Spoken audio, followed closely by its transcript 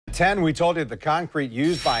10, we told you the concrete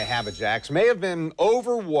used by Habijax may have been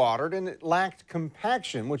overwatered and it lacked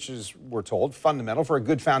compaction, which is, we're told, fundamental for a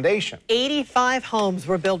good foundation. 85 homes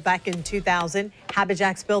were built back in 2000.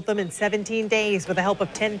 Habijax built them in 17 days with the help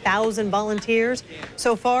of 10,000 volunteers.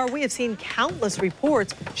 So far, we have seen countless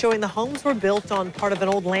reports showing the homes were built on part of an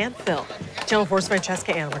old landfill. Channel 4's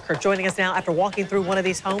Francesca Annamaker joining us now after walking through one of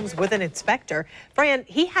these homes with an inspector. Fran,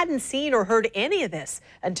 he hadn't seen or heard any of this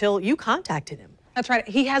until you contacted him. That's right.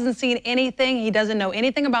 He hasn't seen anything. He doesn't know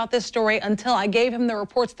anything about this story until I gave him the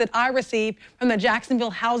reports that I received from the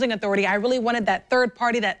Jacksonville Housing Authority. I really wanted that third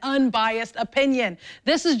party, that unbiased opinion.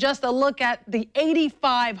 This is just a look at the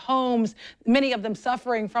 85 homes, many of them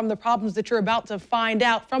suffering from the problems that you're about to find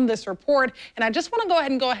out from this report. And I just want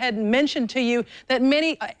to go ahead and mention to you that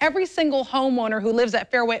every single homeowner who lives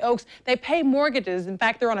at Fairway Oaks, they pay mortgages. In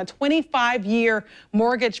fact, they're on a 25-year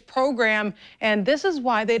mortgage program. And this is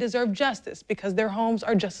why they deserve justice, because their homes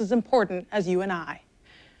are just as important as you and I.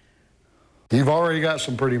 You've already got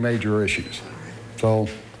some pretty major issues. So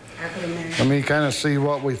let me kind of see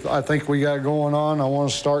what I think we got going on. I want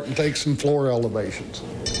to start and take some floor elevations.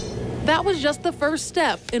 That was just the first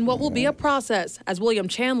step in what will be a process as William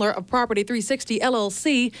Chandler of Property 360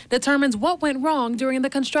 LLC determines what went wrong during the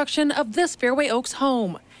construction of this Fairway Oaks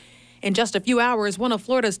home. In just a few hours, one of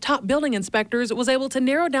Florida's top building inspectors was able to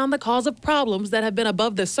narrow down the cause of problems that have been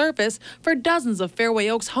above the surface for dozens of Fairway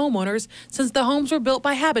Oaks homeowners since the homes were built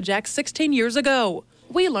by Habijax 16 years ago.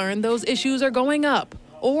 We learned those issues are going up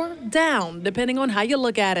or down, depending on how you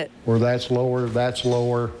look at it. Where that's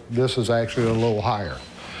lower, this is actually a little higher.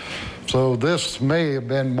 So this may have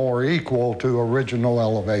been more equal to original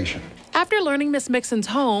elevation. After learning Miss Mixon's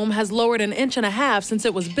home has lowered 1.5 inches since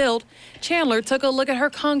it was built, Chandler took a look at her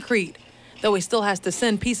concrete. Though he still has to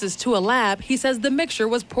send pieces to a lab, he says the mixture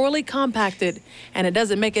was poorly compacted. And it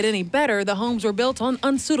doesn't make it any better, the homes were built on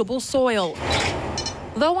unsuitable soil.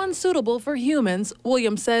 Though unsuitable for humans,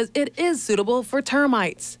 Williams says it is suitable for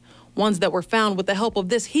termites. Ones that were found with the help of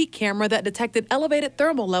this heat camera that detected elevated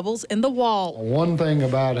thermal levels in the wall. One thing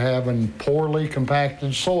about having poorly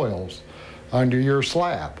compacted soils under your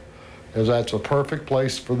slab is that's a perfect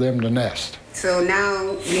place for them to nest. So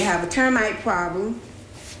now we have a termite problem.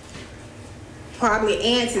 Probably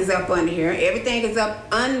ants is up under here. Everything is up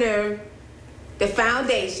under the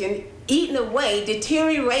foundation, eating away,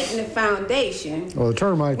 deteriorating the foundation. Well, the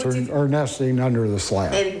termites are nesting under the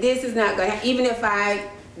slab. And this is not going to, even if I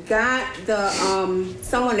got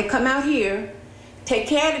someone to come out here, take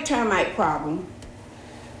care of the termite problem,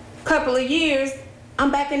 a couple of years,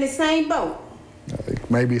 I'm back in the same boat.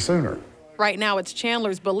 Maybe sooner. Right now, it's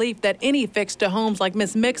Chandler's belief that any fix to homes like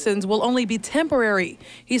Miss Mixon's will only be temporary.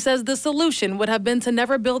 He says the solution would have been to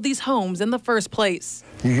never build these homes in the first place.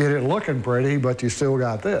 You get it looking pretty, but you still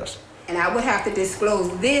got this. And I would have to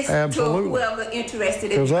disclose this Absolutely. to whoever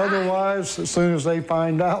interested in Because otherwise, as soon as they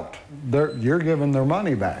find out, you're giving their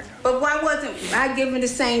money back. But why wasn't I given the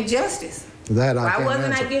same justice? Why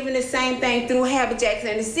wasn't I given the same thing through Habijax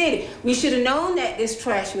and the city? We should have known that this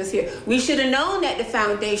trash was here. We should have known that the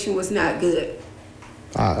foundation was not good.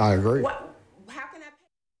 I agree.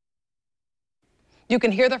 You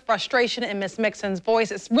can hear the frustration in Miss Mixon's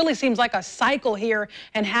voice. It really seems like a cycle here.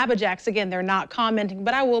 And Habijax, again, they're not commenting,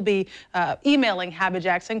 but I will be emailing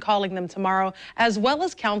Habijax and calling them tomorrow, as well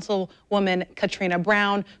as Councilwoman Katrina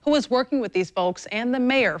Brown, who is working with these folks, and the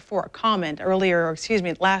mayor for a comment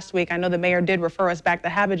last week. I know the mayor did refer us back to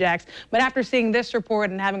Habijax, but after seeing this report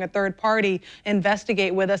and having a third party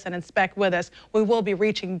investigate with us and inspect with us, we will be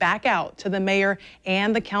reaching back out to the mayor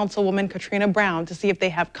and the Councilwoman Katrina Brown to see if they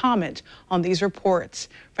have comment on these reports.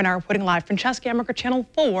 For now, reporting live, Francesca Annamaker, Channel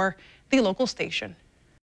 4, the local station.